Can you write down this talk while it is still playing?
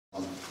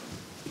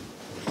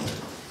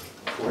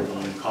for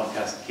the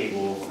Comcast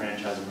cable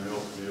franchise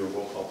renewal. Can we do a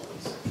roll call,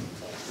 please?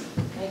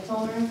 Mike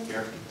Palmer.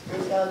 Here.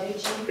 Bruce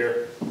Galducci.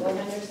 Here. Bill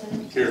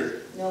Henderson.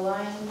 Here. No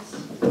Lyons.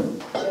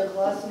 Joe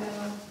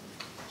Colosimo.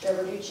 Joe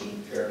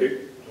Verducci.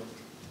 Here.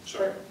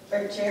 Sorry.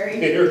 Art Cherry.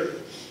 Here.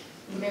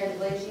 Mayor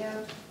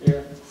DeBlasio.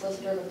 Here.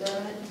 Solicitor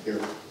McDermott.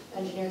 Here.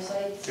 Engineer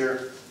Sites.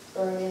 Here.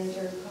 Borough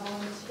Manager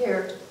Collins.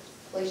 Here.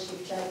 Police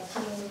Chief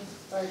Jackson.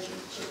 Fire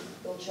Chief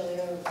Bill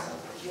Chilio.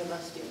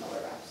 GMS Stu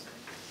Miller Rouse.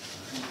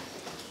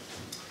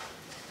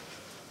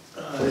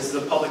 This is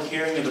a public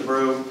hearing of the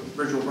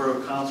Bridgeville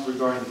Borough Council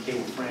regarding the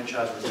cable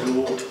franchise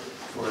renewal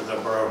for the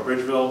Borough of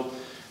Bridgeville.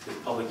 This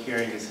public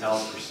hearing is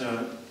held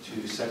pursuant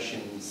to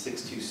Section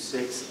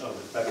 626 of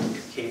the Federal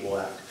Cable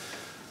Act,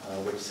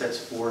 which sets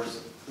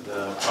forth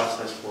the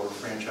process for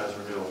franchise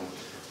renewal.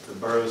 The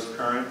borough's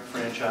current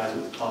franchise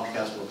with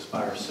Comcast will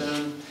expire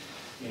soon,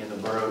 and the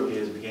borough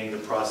is beginning the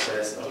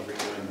process of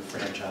renewing the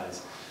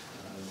franchise.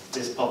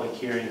 This public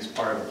hearing is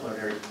part of a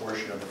preliminary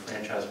portion of the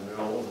franchise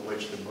renewal in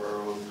which the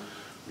borough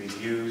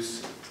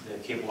reviews the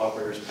cable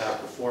operator's past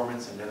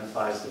performance and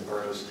identifies the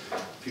borough's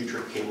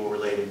future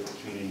cable-related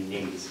community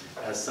needs.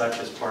 As such,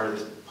 as part of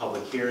this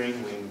public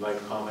hearing, we invite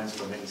comments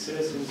from any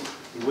citizens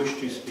who wish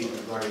to speak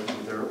regarding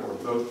either or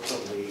both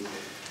of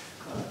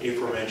the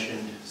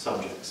aforementioned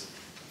subjects.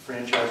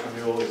 Franchise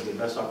renewal is the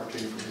best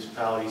opportunity for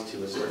municipalities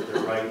to assert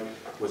their right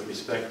with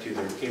respect to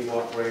their cable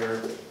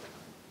operator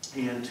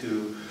and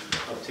to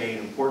obtain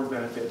important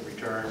benefit in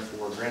return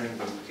for granting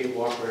the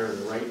cable operator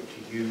the right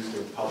to use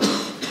their public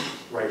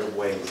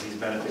right-of-ways. These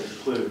benefits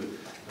include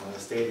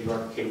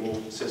state-of-the-art cable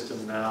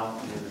system now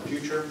and in the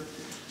future,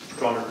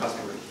 stronger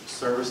customer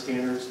service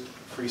standards,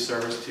 free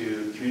service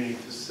to community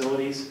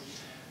facilities,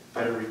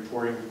 better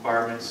reporting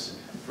requirements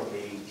from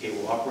the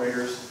cable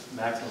operators,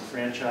 maximum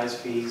franchise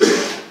fees,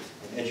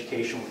 an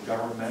educational and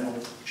governmental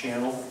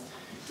channel,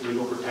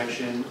 legal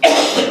protection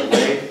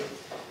right-of-way,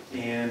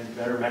 and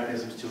better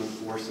mechanisms to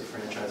enforce the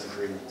franchise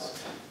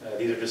agreements.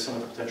 These are just some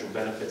of the potential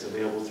benefits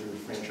available through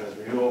franchise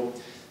renewal.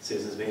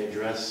 Citizens may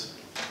address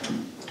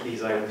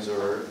these items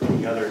or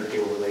any other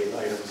cable-related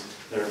items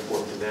that are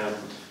important to them.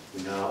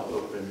 We now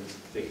open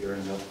the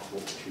hearing up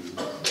to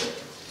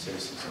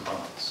citizens'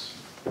 comments.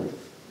 And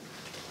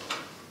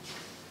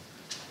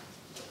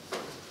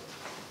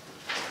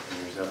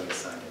there's nothing to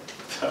sign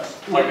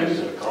it. Mike, I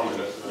just have a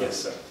comment. Yes,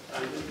 sir.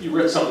 You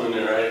read something in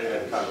there I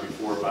hadn't caught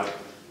before about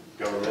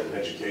government and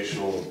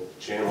educational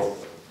channel.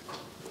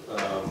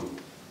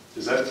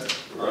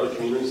 Are other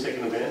communities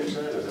taking advantage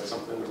of that? Is that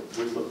something that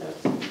we've looked at?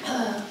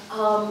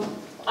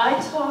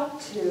 I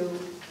talked to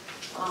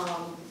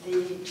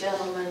the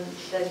gentleman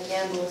that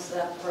handles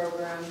that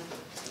program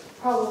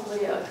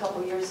probably a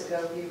couple years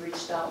ago. He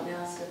reached out and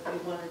asked if we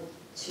wanted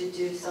to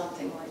do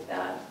something like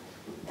that,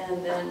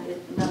 and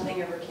then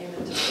nothing ever came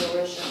into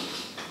fruition.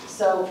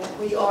 So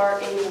we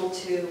are able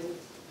to,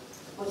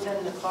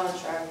 within the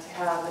contract,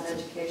 have an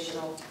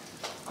educational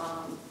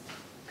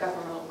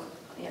governmental,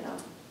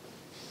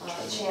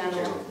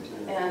 channel,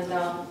 and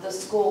the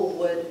school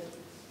would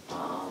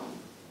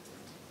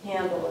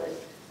handle it.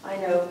 I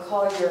know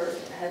Collier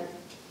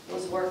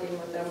was working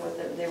with them with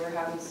it. They were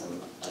having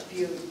a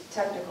few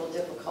technical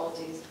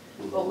difficulties,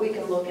 but we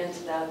can look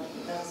into that.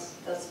 That's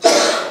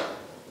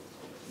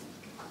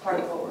part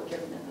of what we're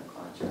given in the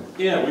contract.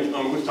 Yeah,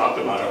 we've talked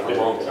about it for a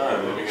long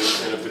time. I mean,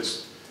 and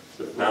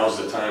if now's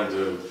the time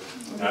to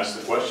ask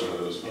the question of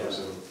those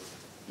folks.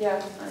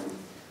 Yeah,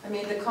 I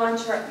mean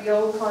the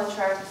old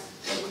contract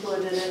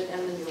included it,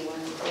 and the new one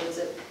includes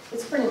it.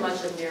 It's pretty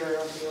much a mirror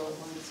of the old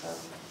one. So.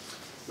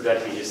 Would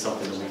that be just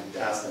something that we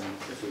ask them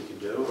if we could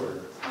do,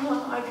 or?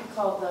 I could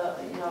call up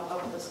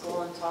at the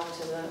school and talk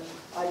to the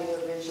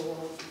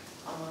audio-visual.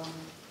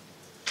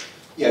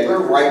 Yeah,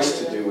 your rights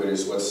to do it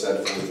is what's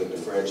set forth in the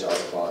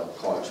franchise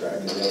contract,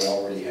 and they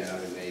already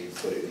have, and they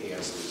put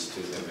enhancements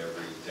to them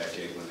every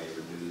decade when they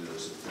renew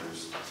those, if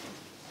there's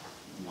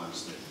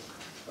ones that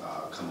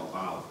come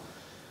about.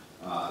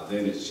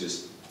 Then it's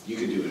just, you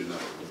can do it in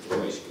another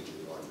place. You can do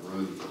it on your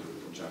own, you can do it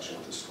in conjunction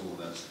with the school.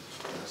 That's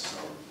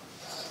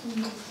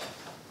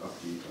up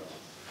to you guys.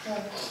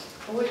 Yeah,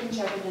 well, we can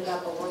check it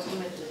out, but we're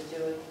committed to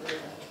do it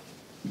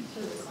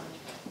through the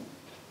contract.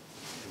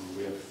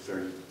 We have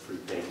 33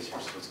 pages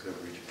here, so let's go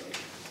over each page.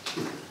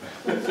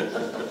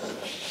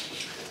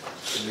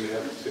 Can we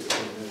have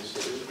 15 minutes to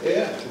do it?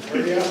 Yeah,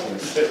 hurry up.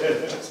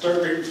 Start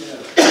reading.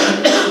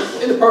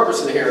 And the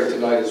purpose of the hearing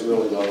tonight is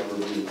really not to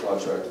review the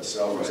contract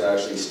itself. It's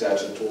actually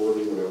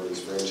statutorily, whenever this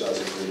franchise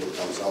agreement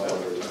comes up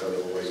under the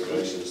federal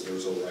regulations,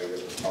 there's a right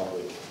of the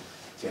public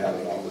to have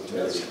an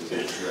opportunity to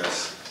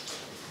address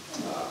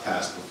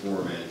past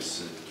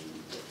performance.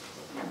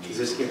 And Does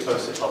this get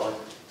posted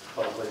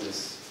publicly,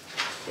 this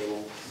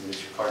table,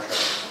 this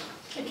contract?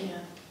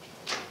 Again.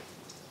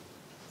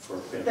 For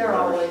They're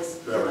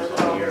always, whoever's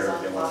they're on here,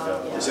 always they on want to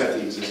file, go. yeah. is that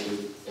the existing?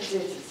 It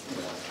is.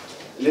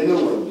 And the new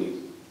one will be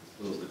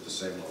a little bit the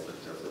same, a little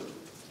bit different.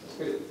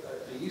 Wait,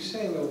 are you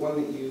saying the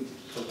one that you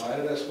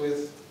provided us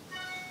with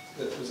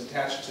that was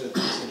attached to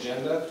this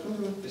agenda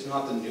is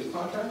not the new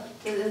contract?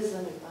 It is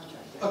the new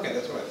contract, Okay,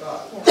 that's what I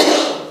thought. Yeah.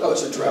 Oh,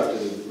 it's a draft of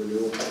the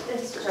renewal.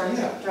 It's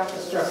Yeah, draft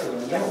it's drafted in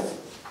the middle.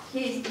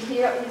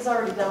 He's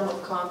already done with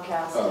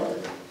Comcast, Oh, and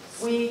okay.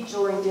 we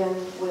joined in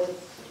with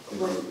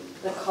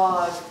the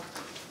COG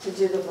to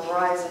do the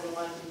Verizon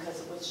one because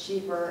it was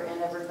cheaper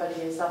and everybody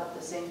is up at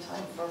the same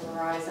time for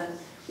Verizon,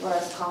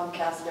 whereas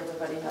Comcast,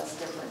 everybody has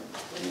different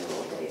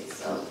renewal dates,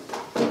 so,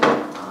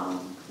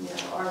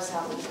 ours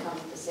happened to come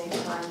at the same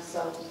time,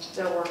 so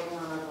they're working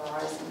on a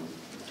Verizon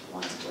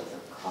one with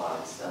the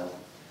COG, so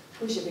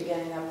we should be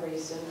getting that pretty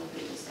soon. It'll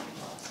be the same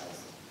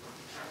process.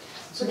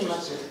 Pretty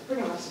much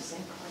the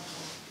same contract.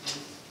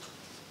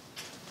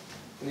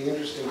 And the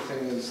interesting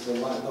thing is the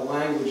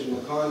language in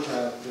the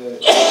contract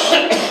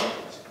that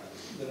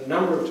a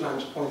number of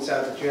times points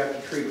out that you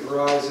have to treat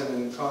Verizon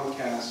and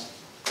Comcast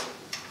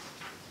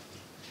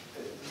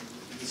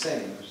the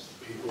same.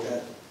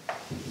 That-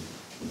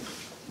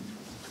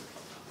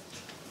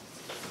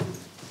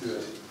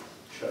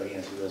 Show of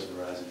hands, who has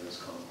Verizon, who has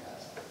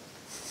Comcast?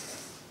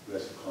 Who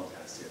has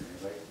Comcast here,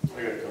 anybody? I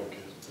got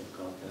Comcast. You have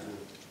Comcast?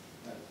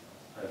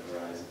 I have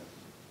Verizon.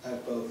 I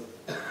have both.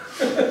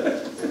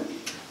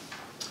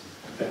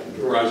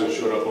 Verizon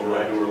showed up on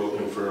my door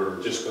looking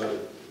for Just got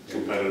it.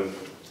 competitive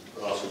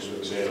offers,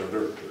 and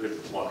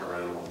they walk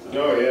around all the time.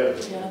 Oh, yeah.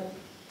 Yeah.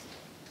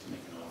 Make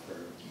an offer.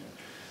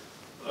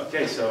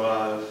 Okay, so,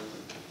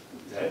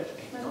 is that it?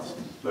 Anything else?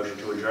 Motion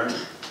to adjourn?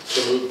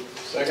 So moved.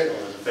 Second? All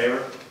those in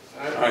favor?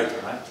 Aye.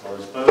 Aye. All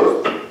those opposed?